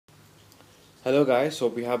Hello guys,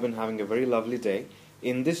 hope you have been having a very lovely day.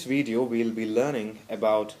 In this video, we'll be learning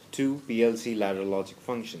about two PLC ladder logic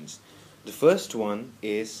functions. The first one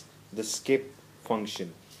is the skip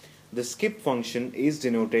function. The skip function is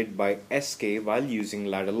denoted by SK while using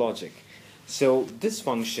ladder logic. So this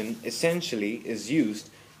function essentially is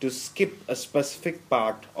used to skip a specific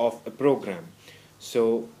part of a program.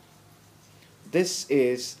 So this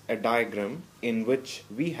is a diagram in which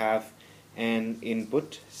we have an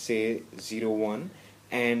input, say 0, 1,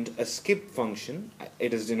 and a skip function.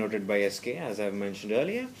 It is denoted by SK as I have mentioned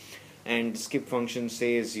earlier, and skip function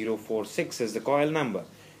says 0, 4, 6 is the coil number.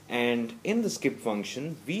 And in the skip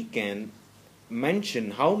function we can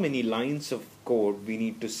mention how many lines of code we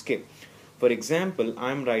need to skip. For example,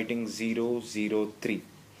 I am writing 0, 0, 3.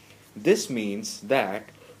 This means that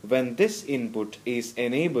when this input is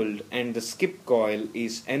enabled and the skip coil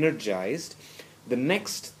is energized, the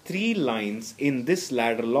next 3 lines in this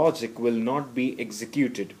ladder logic will not be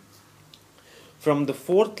executed. From the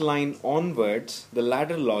 4th line onwards, the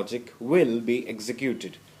ladder logic will be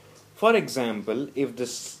executed. For example, if the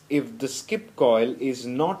skip coil is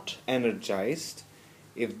not energized,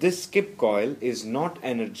 the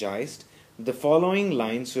following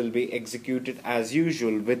lines will be executed as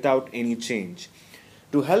usual without any change.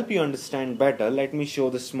 To help you understand better, let me show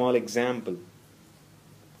the small example.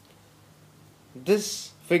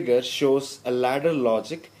 This figure shows a ladder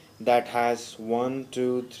logic that has 1,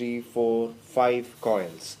 2, 3, 4, 5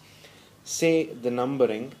 coils. Say the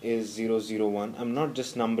numbering is 0, 0, 1. I'm not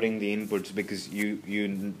just numbering the inputs because you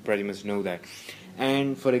pretty much know that.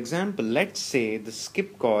 And for example, let's say the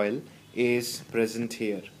skip coil is present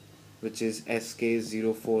here, which is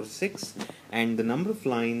SK046, and the number of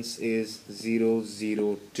lines is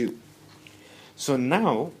 002. So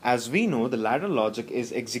now, as we know, the ladder logic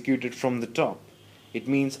is executed from the top. It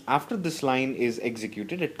means after this line is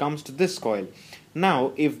executed, it comes to this coil.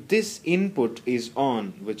 Now, if this input is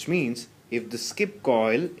on, which means if the skip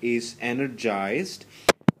coil is energized,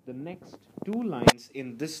 the next 2 lines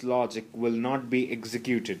in this logic will not be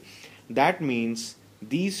executed. That means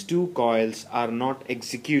these 2 coils are not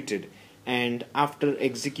executed, and after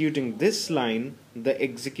executing this line, the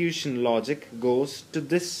execution logic goes to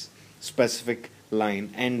this specific line,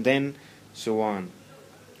 and then so on.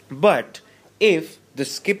 But if the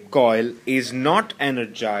skip coil is not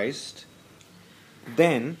energized,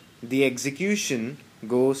 then the execution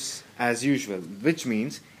goes as usual, which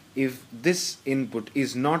means if this input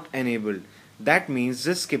is not enabled, that means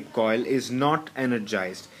this skip coil is not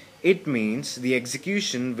energized. It means the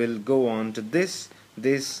execution will go on to this,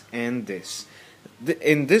 this, and this.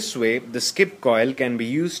 In this way, the skip coil can be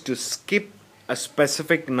used to skip a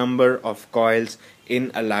specific number of coils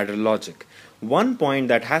in a ladder logic. One point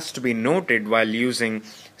that has to be noted while using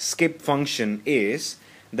skip function is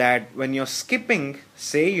that when you're skipping,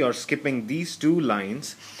 say you're skipping these 2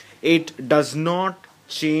 lines, it does not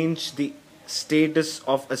change the status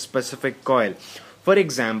of a specific coil. For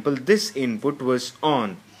example, this input was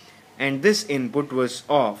on and this input was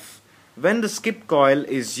off. When the skip coil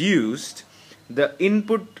is used, the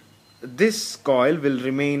input, this coil will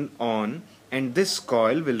remain on and this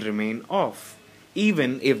coil will remain off,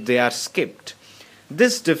 even if they are skipped.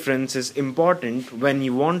 This difference is important when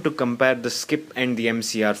you want to compare the skip and the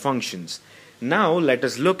MCR functions. Now let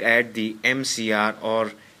us look at the MCR,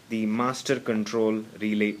 or the master control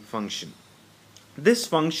relay function. This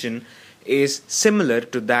function is similar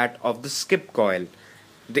to that of the skip coil.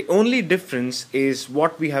 The only difference is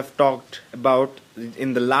what we have talked about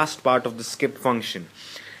in the last part of the skip function.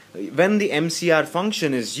 When the MCR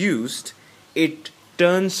function is used, it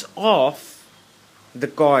turns off the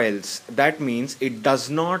coils. That means it does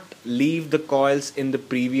not leave the coils in the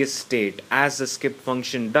previous state as the skip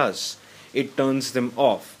function does. It turns them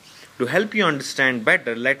off. To help you understand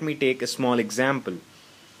better, let me take a small example.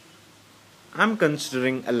 I'm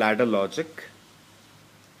considering a ladder logic.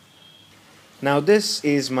 Now this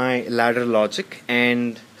is my ladder logic,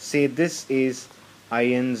 and say this is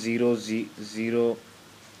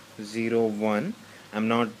IN0001. I'm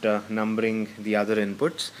not numbering the other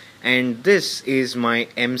inputs, and this is my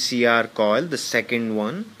MCR coil. The second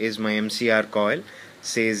one is my MCR coil,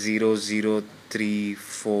 say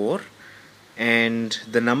 0034, and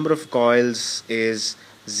the number of coils is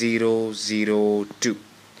 002.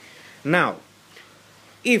 Now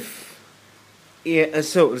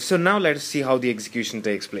so now let us see how the execution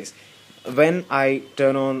takes place. When I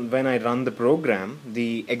run the program,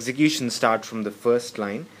 the execution starts from the first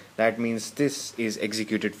line. That means this is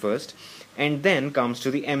executed first, and then comes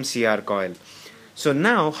to the MCR coil. So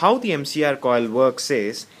now how the MCR coil works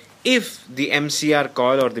is, if the MCR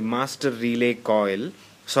coil or the master relay coil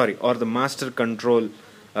sorry, or the master control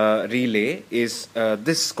relay is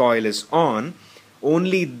this coil is on,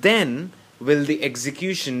 only then will the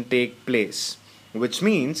execution take place. Which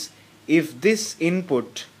means if this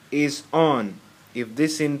input is on,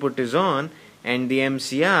 and the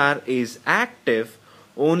MCR is active,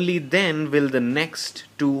 only then will the next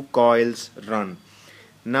two coils run.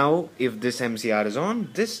 Now if this MCR is on,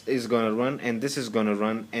 this is going to run, and this is going to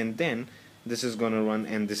run, and then this is going to run,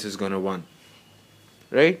 and this is going to run.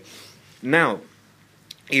 Right? Now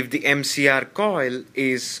if the MCR coil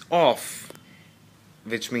is off,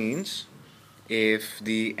 which means if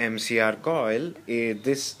the MCR coil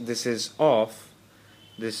this is off,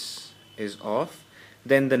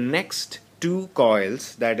 then the next two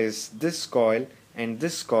coils, that is this coil and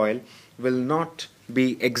this coil, will not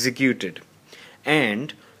be executed.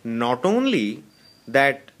 And not only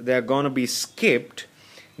that they are going to be skipped,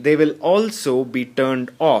 they will also be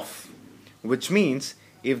turned off. Which means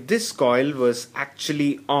if this coil was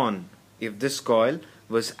actually on, the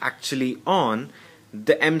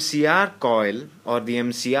MCR coil or the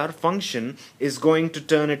MCR function is going to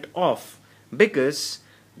turn it off, because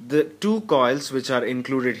the two coils which are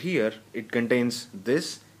included here, it contains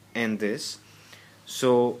this and this.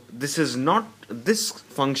 So this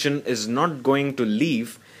function is not going to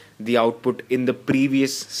leave the output in the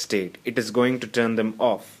previous state. It is going to turn them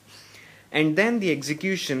off. And then the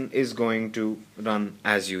execution is going to run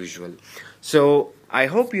as usual. So I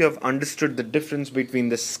hope you have understood the difference between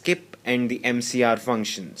the skip and the MCR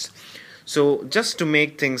functions. So just to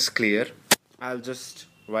make things clear, I'll just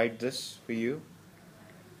write this for you.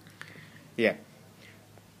 Yeah,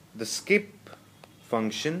 the skip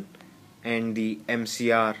function and the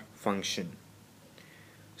MCR function.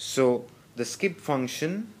 So the skip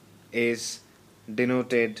function is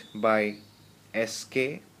denoted by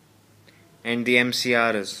SK, and the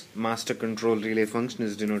MCR is master control relay function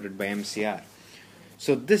is denoted by MCR.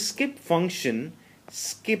 So this skip function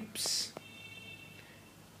skips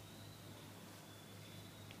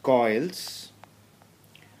coils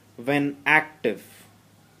when active,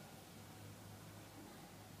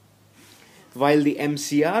 while the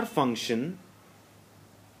MCR function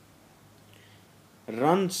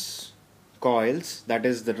runs coils, that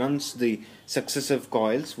is, runs the successive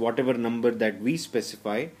coils, whatever number that we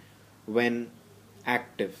specify, when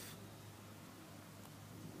active.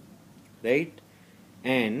 Right?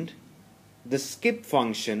 And the skip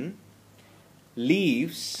function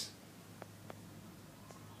leaves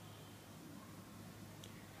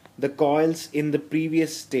the coils in the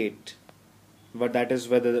previous state, but that is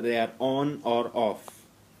whether they are on or off.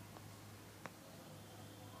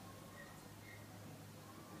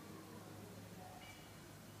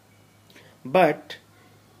 But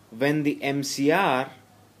when the MCR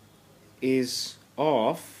is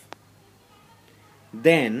off,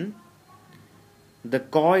 then the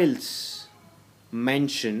coils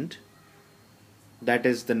mentioned, that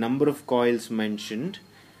is the number of coils mentioned,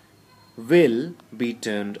 will be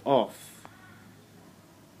turned off.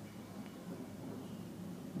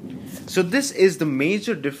 So this is the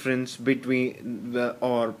major difference between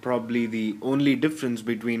or probably the only difference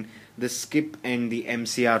between the skip and the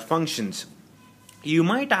MCR functions. You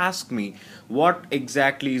might ask me, what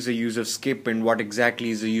exactly is the use of skip and what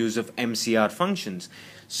exactly is the use of MCR functions?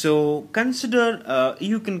 So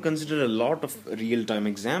you can consider a lot of real-time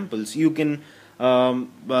examples. You can,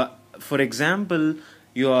 for example,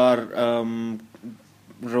 you are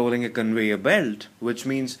rolling a conveyor belt, which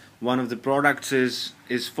means one of the products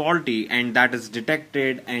is faulty, and that is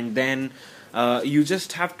detected, and then you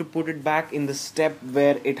just have to put it back in the step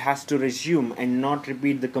where it has to resume and not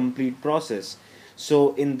repeat the complete process.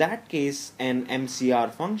 So in that case, an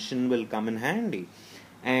MCR function will come in handy,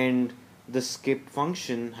 and the skip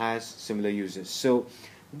function has similar uses. So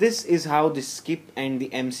this is how the skip and the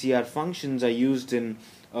MCR functions are used in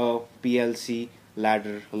a PLC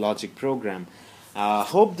ladder logic program.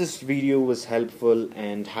 Hope this video was helpful,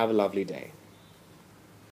 and have a lovely day.